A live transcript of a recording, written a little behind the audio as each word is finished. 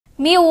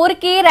మీ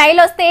ఊరికి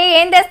రైలు వస్తే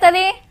ఏం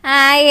తెస్తుంది?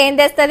 ఏం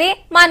తెస్తుంది?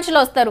 మనుషులు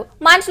వస్తారు.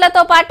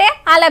 మనుషులతో పాటే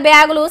అలా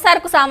బ్యాగులు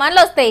సరుకు సామాన్లు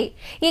వస్తాయి.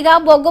 ఇక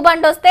బొగ్గు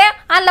బండి వస్తే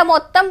అందులో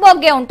మొత్తం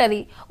బొగ్గే ఉంటది.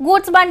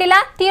 గూడ్స్ బండిలా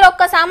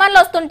తీరొక్క సామాన్లు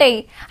వస్తుంటాయి.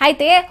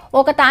 అయితే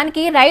ఒక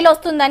తానికి రైలు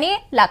వస్తుందని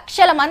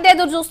లక్షల మంది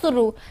ఎదురు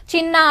చూస్తుర్రు.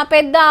 చిన్న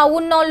పెద్ద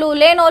ఉన్నోళ్ళు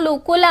లేనోళ్ళు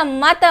కులం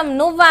మతం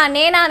నువ్వా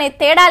నేనా అనే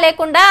తేడా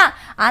లేకుండా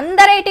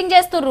అందరూ ఎయిటింగ్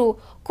చేస్తుర్రు.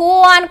 కూ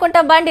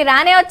అనుకుంటా బండి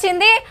రానే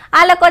వచ్చింది.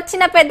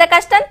 వాళ్ళకొచ్చిన పెద్ద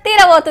కష్టం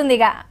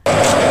తీరబోతుందిగా.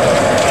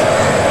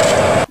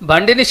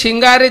 బండిని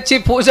షింగారిచ్చి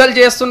పూజలు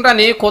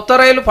చేస్తుంటని కొత్త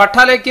రైలు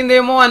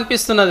పట్టాలెక్కిందేమో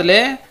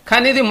అనిపిస్తున్నదిలే.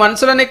 కానీ ఇది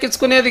మనుషులను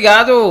ఎక్కించుకునేది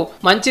కాదు,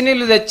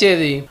 మంచినీళ్లు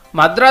తెచ్చేది.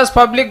 మద్రాస్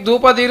పబ్లిక్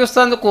ధూప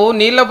తీరుస్తందుకు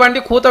నీళ్ల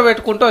బండి కూత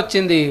పెట్టుకుంటూ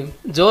వచ్చింది.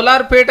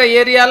 జోలార్పేట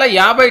ఏరియాలో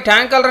 50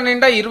 ట్యాంకర్ల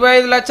నిండా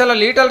 25 లక్షల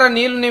లీటర్ల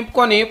నీళ్లు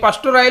నింపుకొని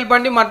ఫస్ట్ రైలు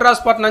బండి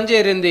మద్రాస్ పట్నం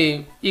చేరింది.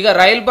 ఇక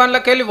రైలు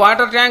బండ్లకెళ్లి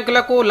వాటర్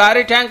ట్యాంకులకు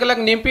లారీ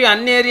ట్యాంకులకు నింపి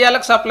అన్ని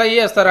ఏరియాలకు సప్లై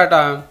చేస్తారట.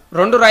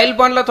 2 రైలు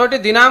బండ్లతోటి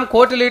దినం 1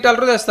 కోటి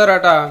లీటర్లు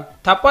తెస్తారట.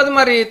 తప్పదు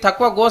మరి,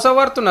 తక్కువ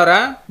గోసపడుతున్నారా?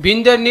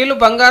 బిందె నీళ్లు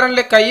బంగారం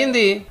లెక్క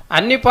అయ్యింది.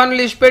 అన్ని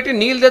పనులు ఇచ్చిపెట్టి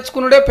నీళ్లు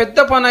తెచ్చుకునుడే పెద్ద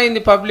పని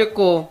అయింది పబ్లిక్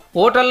కు.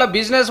 హోటల్లో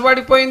బిజినెస్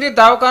పడిపోయింది.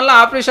 దవాఖానలో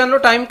ఆపరేషన్లు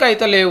టైంకి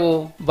అయితే లేవు.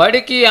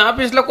 బడికి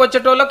ఆఫీసులకు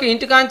వచ్చేటోళ్ళకి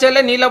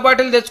ఇంటికాంచెల్లే నీళ్ల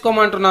బాటిల్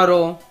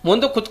తెచ్చుకోమంటున్నారు.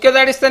 ముందు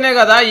కుతికెదాడిస్తేనే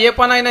కదా ఏ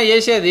పనైనా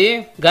చేసేది.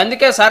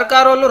 గందుకే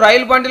సర్కారోళ్ళు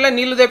రైలు బండిలో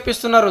నీళ్లు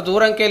తెప్పిస్తున్నారు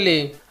దూరంకెళ్ళి.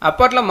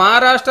 అప్పట్లో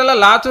మహారాష్ట్రలో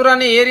లాతూర్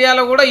అనే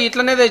ఏరియాలో కూడా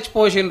ఇట్లనే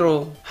తెచ్చిపోసిండ్రు.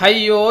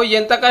 అయ్యో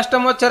ఎంత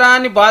కష్టం వచ్చరా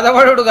అని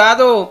బాధపడు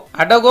కాదు,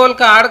 అడ్డగోల్క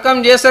ఆడకం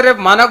చేస్తే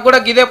రేపు మనకు కూడా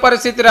గిదే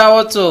పరిస్థితి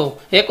రావచ్చు.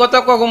 ఎక్కువ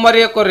తక్కువ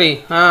గుమ్మరి ఎక్కుర్రి.